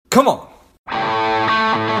Come on.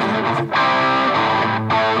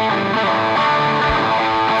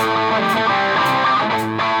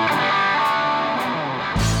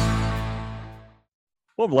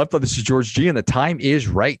 Well, left this is George G, and the time is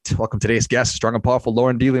right. Welcome to today's guest, strong and powerful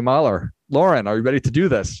Lauren Deely-Mahler. Lauren, are you ready to do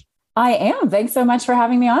this? I am. Thanks so much for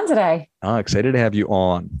having me on today. Excited to have you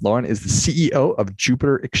on. Lauren is the CEO of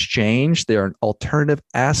Jupiter Exchange. They are an alternative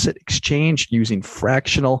asset exchange using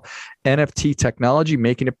fractional NFT technology,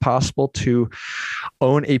 making it possible to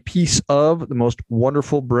own a piece of the most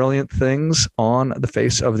wonderful, brilliant things on the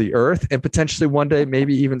face of the earth, and potentially one day,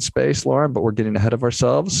 maybe even space, Lauren, but we're getting ahead of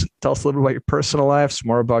ourselves. Tell us a little bit about your personal life, some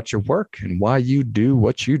more about your work, and why you do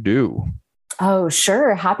what you do. Oh,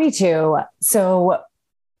 sure. Happy to. So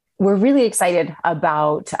we're really excited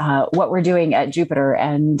about what we're doing at Jupiter.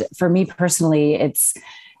 And for me personally, it's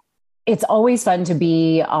always fun to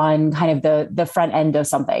be on kind of the front end of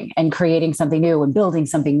something and creating something new and building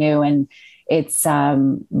something new. And it's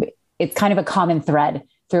kind of a common thread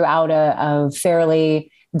throughout a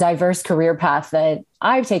fairly diverse career path that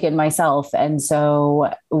I've taken myself. And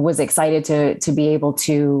so was excited to be able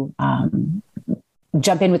to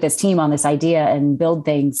jump in with this team on this idea and build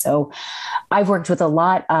things. So I've worked with a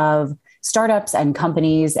lot of startups and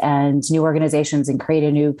companies and new organizations and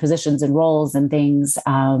created new positions and roles and things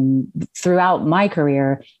throughout my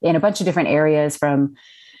career in a bunch of different areas, from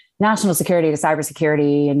national security to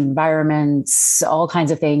cybersecurity, environments, all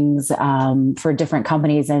kinds of things for different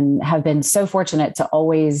companies, and have been so fortunate to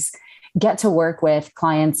always get to work with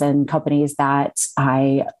clients and companies that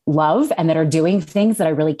I love and that are doing things that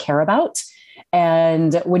I really care about.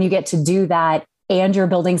 And when you get to do that and you're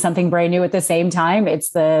building something brand new at the same time,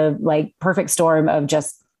 it's the perfect storm of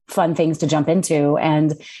just fun things to jump into.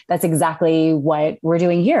 And that's exactly what we're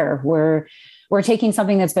doing here. We're taking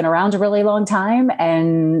something that's been around a really long time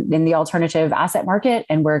and in the alternative asset market,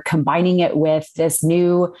 and we're combining it with this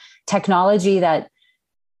new technology that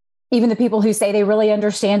even the people who say they really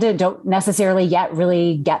understand it don't necessarily yet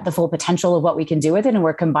really get the full potential of what we can do with it. And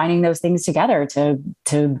we're combining those things together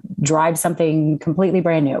to drive something completely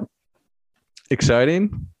brand new.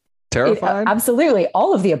 Exciting? Terrifying? Absolutely.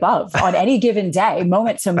 All of the above on any given day,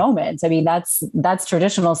 moment to moment. I mean, that's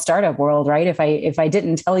traditional startup world, right? If I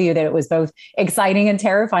didn't tell you that it was both exciting and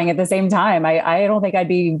terrifying at the same time, I don't think I'd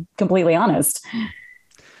be completely honest.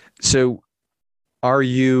 So are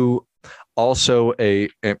you also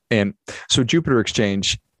so Jupiter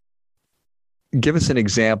Exchange, give us an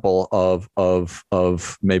example of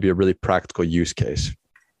maybe a really practical use case.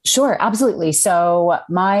 Sure, absolutely. So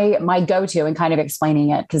my go-to, and kind of explaining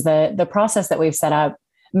it, because the process that we've set up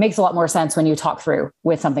makes a lot more sense when you talk through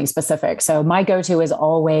with something specific. So my go-to is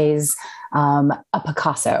always a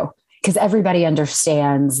Picasso, because everybody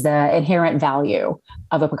understands the inherent value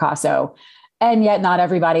of a Picasso. And yet not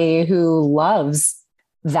everybody who loves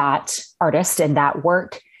that artist and that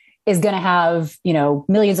work is going to have,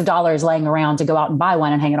 millions of dollars laying around to go out and buy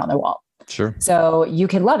one and hang it on their wall. Sure. So you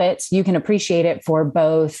can love it. You can appreciate it for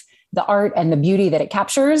both the art and the beauty that it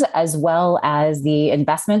captures, as well as the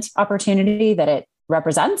investment opportunity that it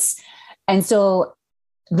represents. And still,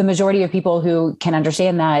 the majority of people who can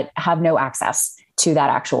understand that have no access to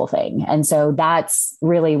that actual thing. And so that's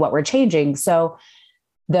really what we're changing. So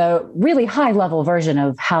the really high level version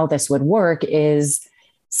of how this would work is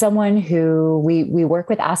someone who we work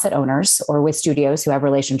with asset owners or with studios who have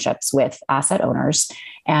relationships with asset owners,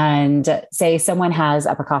 and say someone has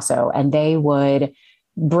a Picasso and they would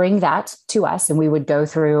bring that to us and we would go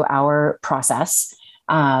through our process,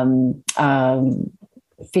 figure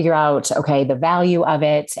out, okay, the value of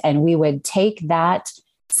it. And we would take that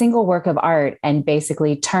single work of art and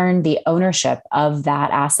basically turn the ownership of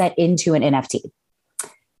that asset into an NFT.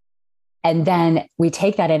 And then we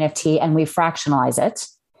take that NFT and we fractionalize it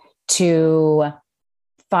to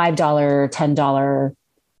 $5, $10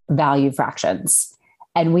 value fractions.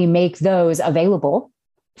 And we make those available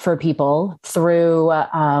for people through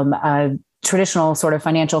a traditional sort of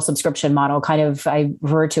financial subscription model. Kind of, I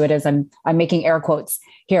refer to it as, I'm making air quotes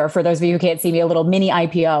here for those of you who can't see me, a little mini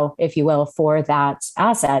IPO, if you will, for that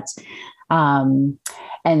asset. And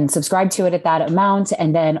subscribe to it at that amount.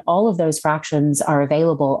 And then all of those fractions are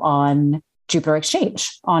available on Jupiter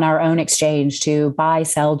Exchange, on our own exchange, to buy,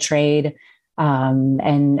 sell, trade,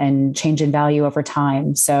 and change in value over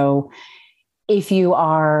time. So if you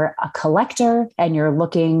are a collector and you're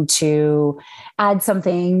looking to add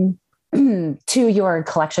something to your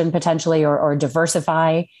collection potentially, or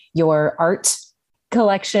diversify your art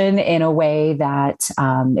collection in a way that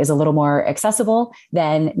is a little more accessible,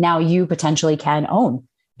 then now you potentially can own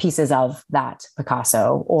pieces of that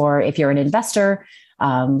Picasso. Or if you're an investor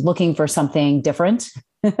looking for something different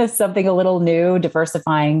something a little new,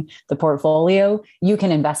 diversifying the portfolio, you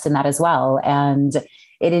can invest in that as well. And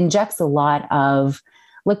it injects a lot of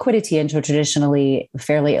liquidity into a traditionally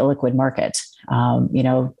fairly illiquid market.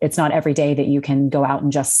 It's not every day that you can go out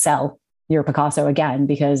and just sell your Picasso again,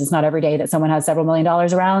 because it's not every day that someone has several $1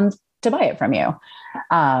 million around to buy it from you.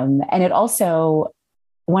 And it also,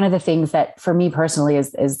 one of the things that for me personally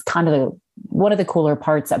is kind of one of the cooler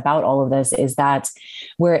parts about all of this is that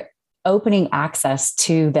we're opening access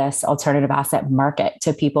to this alternative asset market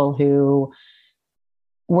to people who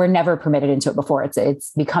were never permitted into it before.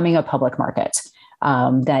 It's becoming a public market.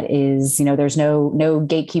 That is, there's no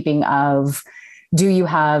gatekeeping of, do you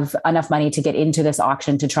have enough money to get into this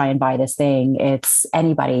auction to try and buy this thing? It's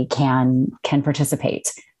anybody can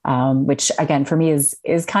participate, which again, for me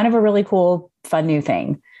is kind of a really cool, fun new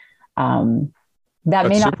thing. That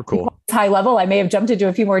may not be cool. High level. I may have jumped into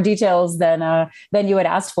a few more details than you had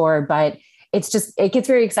asked for, but it gets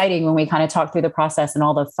very exciting when we kind of talk through the process and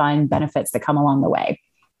all the fun benefits that come along the way.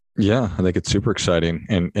 Yeah, I think it's super exciting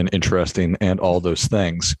and interesting and all those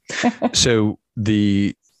things. So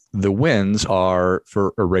the wins are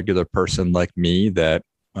for a regular person like me that,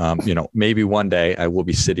 maybe one day I will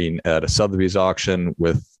be sitting at a Sotheby's auction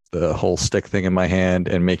with the whole stick thing in my hand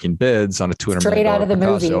and making bids on a $200 straight million out of the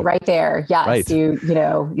Picasso. movie right there. Yes. Right. You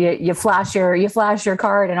flash your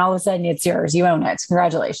card and all of a sudden it's yours. You own it.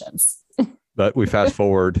 Congratulations. But we fast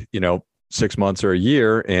forward, 6 months or a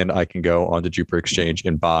year, and I can go on the Jupiter Exchange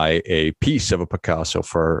and buy a piece of a Picasso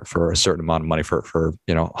for a certain amount of money for $100,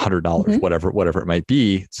 mm-hmm. whatever it might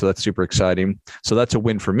be. So that's super exciting. So that's a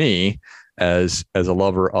win for me as a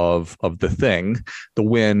lover of the thing. The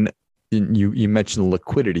win, you mentioned the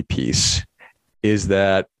liquidity piece. Is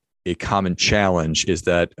that a common challenge? Is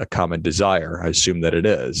that a common desire? I assume that it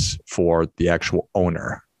is for the actual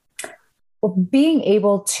owner. Well, being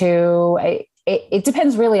able to, it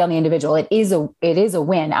depends really on the individual. It is a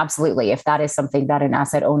win, absolutely, if that is something that an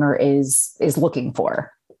asset owner is looking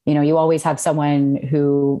for. You always have someone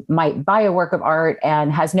who might buy a work of art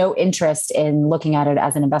and has no interest in looking at it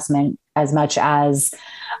as an investment as much as,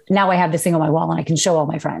 now I have this thing on my wall and I can show all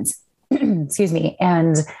my friends. Excuse me.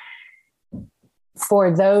 And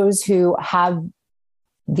for those who have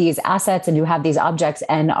these assets and who have these objects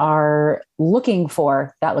and are looking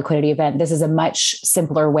for that liquidity event, this is a much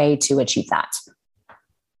simpler way to achieve that.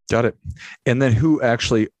 Got it. And then who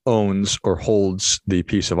actually owns or holds the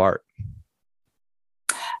piece of art?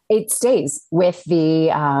 It stays with the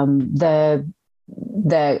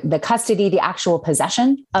custody, the actual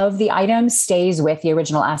possession of the item stays with the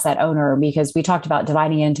original asset owner, because we talked about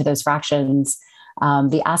dividing it into those fractions.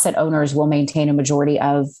 The asset owners will maintain a majority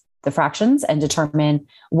of the fractions and determine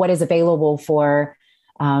what is available for,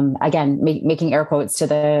 making air quotes to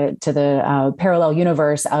the parallel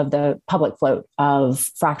universe of the public float of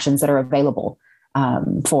fractions that are available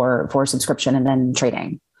for subscription and then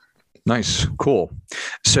trading. Nice. Cool.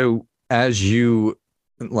 So as you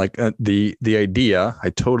the idea, I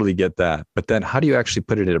totally get that. But then how do you actually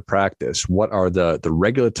put it into practice? What are the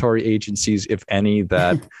regulatory agencies, if any,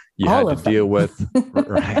 that you had to deal with?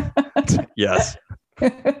 Right. Yes. So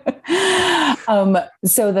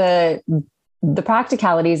the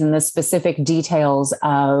practicalities and the specific details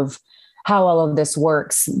of how all of this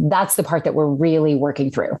works, that's the part that we're really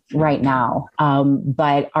working through right now.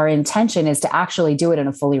 But our intention is to actually do it in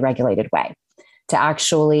a fully regulated way, to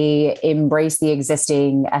actually embrace the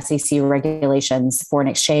existing SEC regulations for an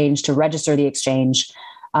exchange, to register the exchange,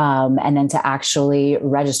 and then to actually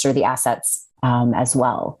register the assets as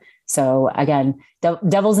well. So again,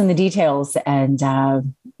 devil's in the details, and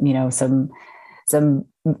some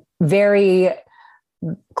very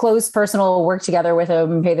close personal work together with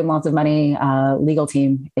them, pay them lots of money. Legal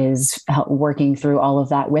team is working through all of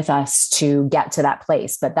that with us to get to that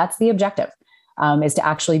place. But that's the objective, is to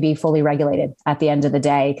actually be fully regulated at the end of the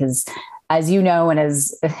day. Because as you know, and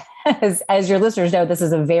as your listeners know, this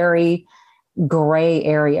is a very gray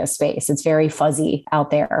area space. It's very fuzzy out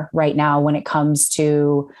there right now when it comes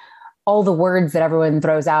to all the words that everyone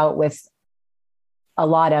throws out, with a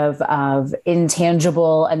lot of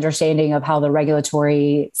intangible understanding of how the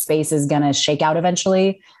regulatory space is going to shake out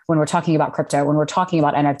eventually. When we're talking about crypto, when we're talking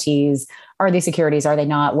about NFTs, are they securities? Are they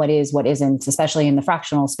not? What is, what isn't, especially in the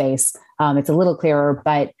fractional space? It's a little clearer,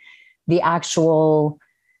 but the actual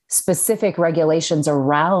specific regulations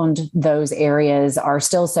around those areas are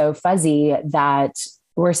still so fuzzy that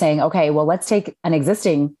we're saying, okay, well, let's take an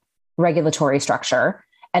existing regulatory structure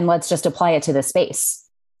and let's just apply it to the space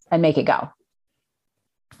and make it go.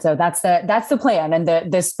 So that's the plan, and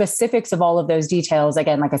the specifics of all of those details.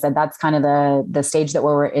 Again, like I said, that's kind of the stage that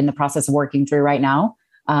we're in the process of working through right now.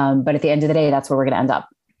 But at the end of the day, that's where we're going to end up.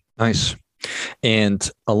 Nice. And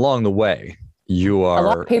along the way, you A lot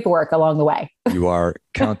are of paperwork along the way. you are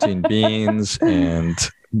counting beans and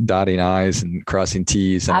dotting I's and crossing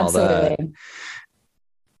T's and all that. Absolutely.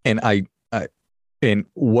 And and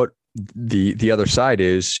what the other side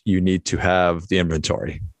is, you need to have the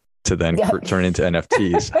inventory to then Yeah. turn into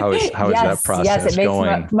NFTs. How is that process yes, it makes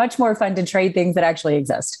going? much more fun to trade things that actually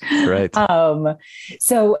exist. Right.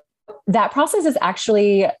 So that process is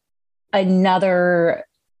actually another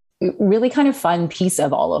really kind of fun piece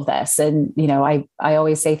of all of this. And, I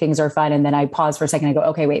always say things are fun, and then I pause for a second and go,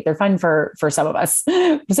 okay, wait, they're fun for some of us.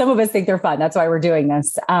 Some of us think they're fun. That's why we're doing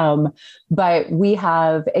this. But we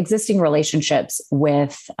have existing relationships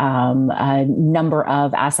with a number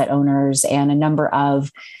of asset owners and a number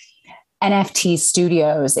of NFT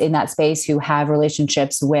studios in that space who have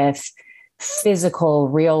relationships with physical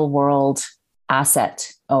real world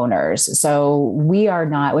asset owners. So we are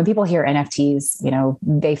not, when people hear NFTs,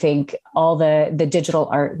 they think all the digital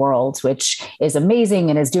art world, which is amazing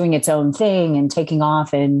and is doing its own thing and taking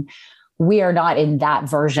off. And we are not in that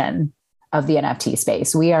version of the NFT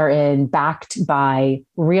space. We are in backed by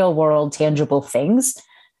real world tangible things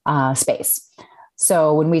space.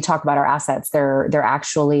 So when we talk about our assets, they're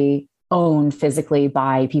actually owned physically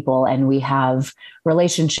by people, and we have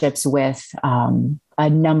relationships with a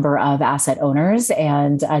number of asset owners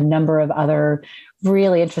and a number of other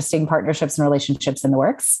really interesting partnerships and relationships in the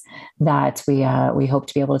works that we hope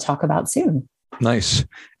to be able to talk about soon. Nice.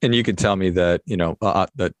 And you can tell me that,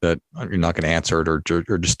 that you're not going to answer it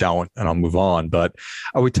or just don't, and I'll move on. But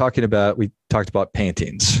we talked about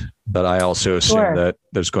paintings, but I also assume that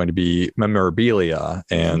there's going to be memorabilia,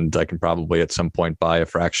 and I can probably at some point buy a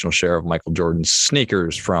fractional share of Michael Jordan's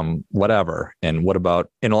sneakers from whatever. And what about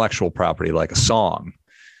intellectual property, like a song?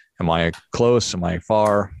 Am I close? Am I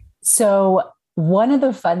far? So one of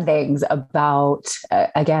the fun things about,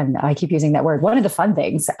 again, I keep using that word. One of the fun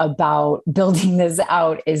things about building this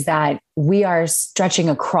out is that we are stretching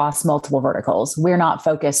across multiple verticals. We're not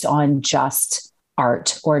focused on just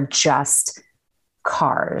art or just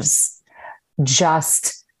cars,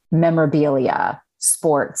 just memorabilia,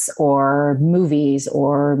 sports or movies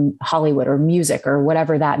or Hollywood or music or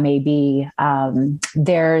whatever that may be.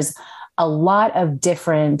 There's a lot of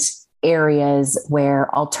different areas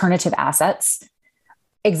where alternative assets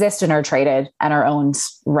exist and are traded and are owned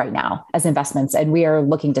right now as investments. And we are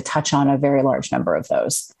looking to touch on a very large number of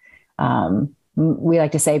those. We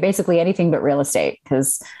like to say basically anything but real estate,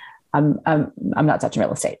 because I'm not touching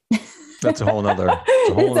real estate. That's a whole nother,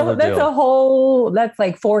 that's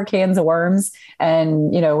like 4 cans of worms.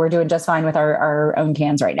 And, we're doing just fine with our own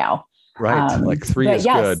cans right now. Right. Like 3 is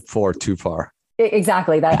good, 4 too far.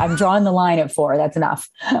 Exactly. That I'm drawing the line at 4. That's enough.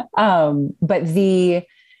 But the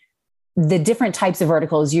different types of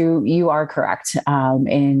verticals, you are correct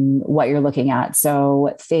in what you're looking at.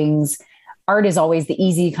 So art is always the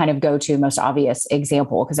easy kind of go-to, most obvious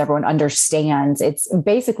example, because everyone understands it's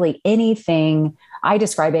basically anything. I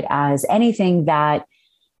describe it as anything that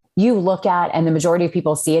you look at and the majority of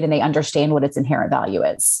people see it and they understand what its inherent value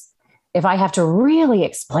is. If I have to really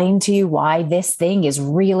explain to you why this thing is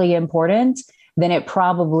really important, then it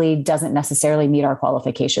probably doesn't necessarily meet our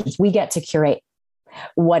qualifications. We get to curate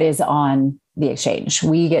what is on the exchange.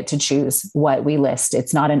 We get to choose what we list.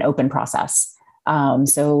 It's not an open process.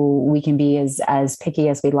 So we can be as picky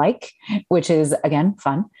as we like, which is, again,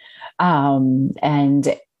 fun.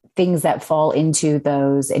 And things that fall into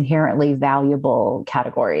those inherently valuable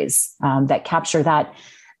categories that capture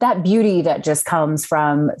that beauty that just comes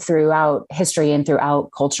from throughout history and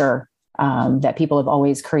throughout culture that people have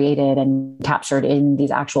always created and captured in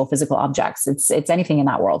these actual physical objects. It's anything in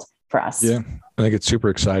that world for us. Yeah, I think it's super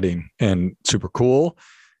exciting and super cool.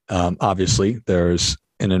 Obviously, there's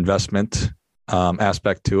an investment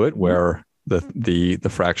aspect to it, where the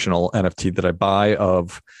fractional NFT that I buy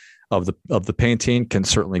of the painting can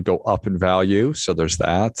certainly go up in value. So there's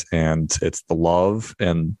that, and it's the love,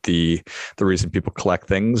 and the reason people collect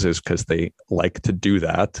things is because they like to do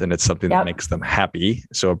that, and it's something that makes them happy.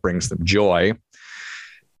 So it brings them joy.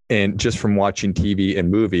 And just from watching TV and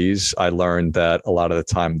movies, I learned that a lot of the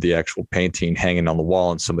time the actual painting hanging on the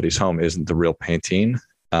wall in somebody's home isn't the real painting.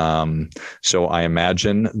 So I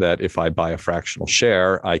imagine that if I buy a fractional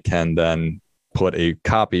share, I can then put a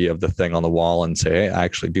copy of the thing on the wall and say, hey, I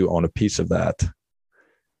actually do own a piece of that.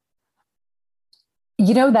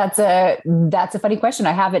 That's a funny question.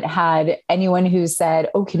 I haven't had anyone who said,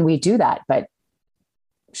 oh, can we do that? But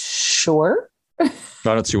sure. I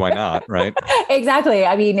don't see why not, right? Exactly.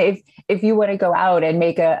 I mean, if you want to go out and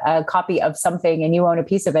make a copy of something and you own a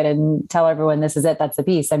piece of it and tell everyone this is it, that's the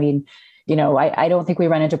piece. I mean, I don't think we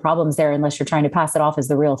run into problems there unless you're trying to pass it off as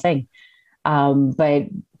the real thing. But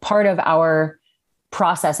part of our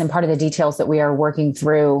process and part of the details that we are working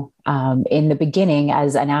through in the beginning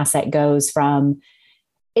as an asset goes from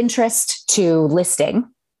interest to listing,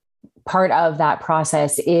 part of that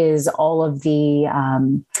process is all of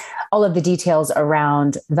the details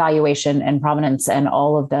around valuation and provenance and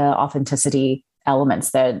all of the authenticity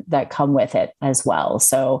elements that come with it as well.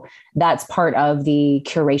 So that's part of the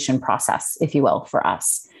curation process, if you will, for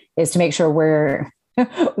us, is to make sure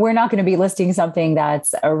we're not going to be listing something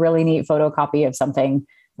that's a really neat photocopy of something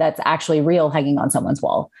that's actually real hanging on someone's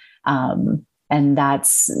wall. And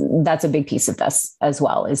that's a big piece of this as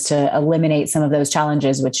well, is to eliminate some of those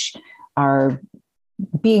challenges, which are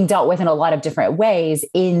being dealt with in a lot of different ways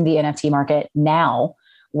in the NFT market now,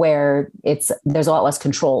 where there's a lot less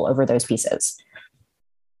control over those pieces.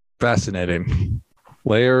 Fascinating.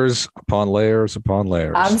 Layers upon layers upon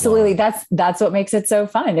layers. Absolutely. That's what makes it so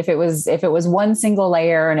fun. If it was one single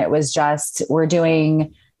layer and it was just, we're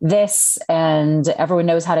doing this and everyone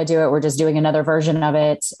knows how to do it, we're just doing another version of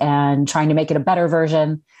it and trying to make it a better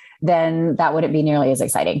version, then that wouldn't be nearly as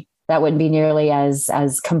exciting. That wouldn't be nearly as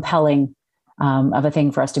compelling of a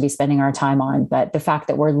thing for us to be spending our time on. But the fact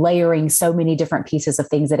that we're layering so many different pieces of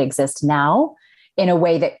things that exist now in a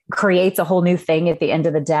way that creates a whole new thing at the end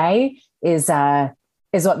of the day is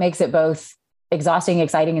what makes it both exhausting,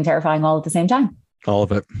 exciting, and terrifying all at the same time. All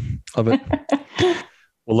of it. Love it.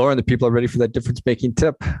 Well, Lauren, the people are ready for that difference-making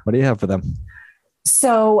tip. What do you have for them?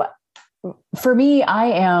 So for me, I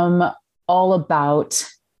am all about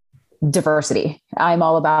diversity. I'm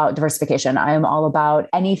all about diversification. I'm all about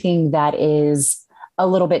anything that is a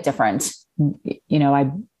little bit different.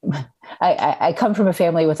 I come from a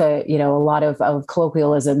family with a lot of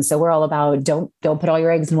colloquialism. So we're all about don't put all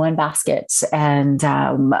your eggs in one basket and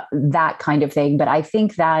that kind of thing. But I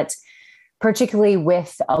think that particularly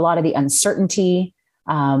with a lot of the uncertainty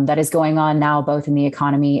that is going on now, both in the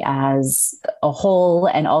economy as a whole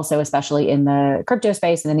and also especially in the crypto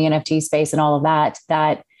space and in the NFT space and all of that,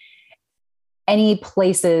 that any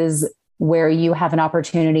places where you have an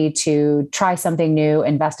opportunity to try something new,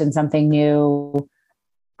 invest in something new,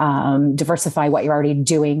 diversify what you're already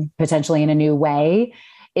doing potentially in a new way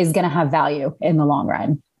is going to have value in the long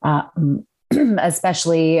run,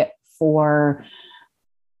 especially for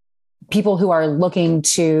people who are looking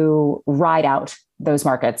to ride out those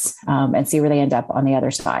markets and see where they end up on the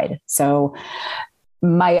other side. So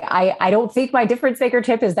I don't think my difference maker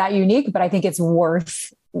tip is that unique, but I think it's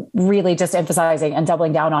worth really just emphasizing and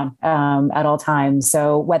doubling down on at all times.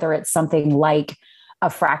 So whether it's something like a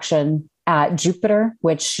fraction at Jupiter,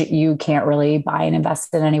 which you can't really buy and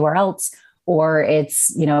invest in anywhere else, or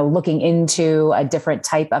it's, looking into a different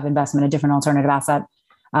type of investment, a different alternative asset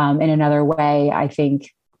in another way, I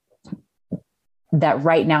think that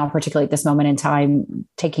right now, particularly at this moment in time,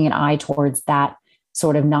 taking an eye towards that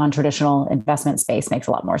sort of non-traditional investment space makes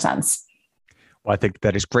a lot more sense. Well, I think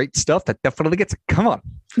that is great stuff. That definitely gets it. Come on.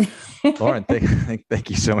 Lauren, thank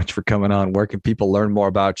you so much for coming on. Where can people learn more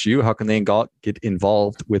about you? How can they get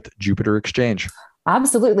involved with Jupiter Exchange?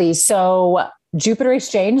 Absolutely. So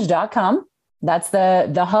jupiterexchange.com. That's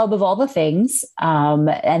the hub of all the things.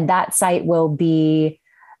 And that site will be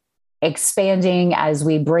expanding as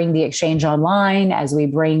we bring the exchange online, as we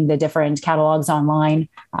bring the different catalogs online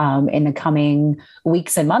in the coming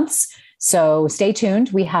weeks and months. So stay tuned.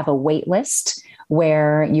 We have a wait list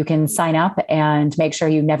where you can sign up and make sure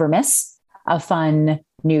you never miss a fun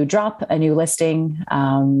new drop, a new listing,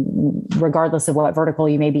 regardless of what vertical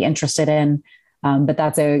you may be interested in. But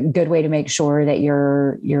that's a good way to make sure that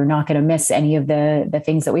you're not going to miss any of the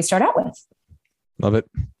things that we start out with. Love it.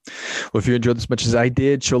 Well, if you enjoyed this as much as I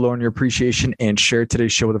did, show Lauren your appreciation and share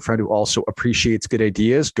today's show with a friend who also appreciates good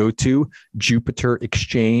ideas. Go to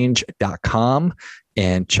jupiterexchange.com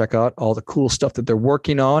and check out all the cool stuff that they're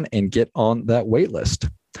working on and get on that wait list.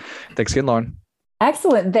 Thanks again, Lauren.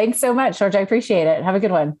 Excellent. Thanks so much, George. I appreciate it. Have a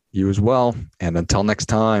good one. You as well. And until next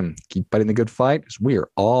time, keep fighting the good fight because we are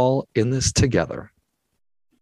all in this together.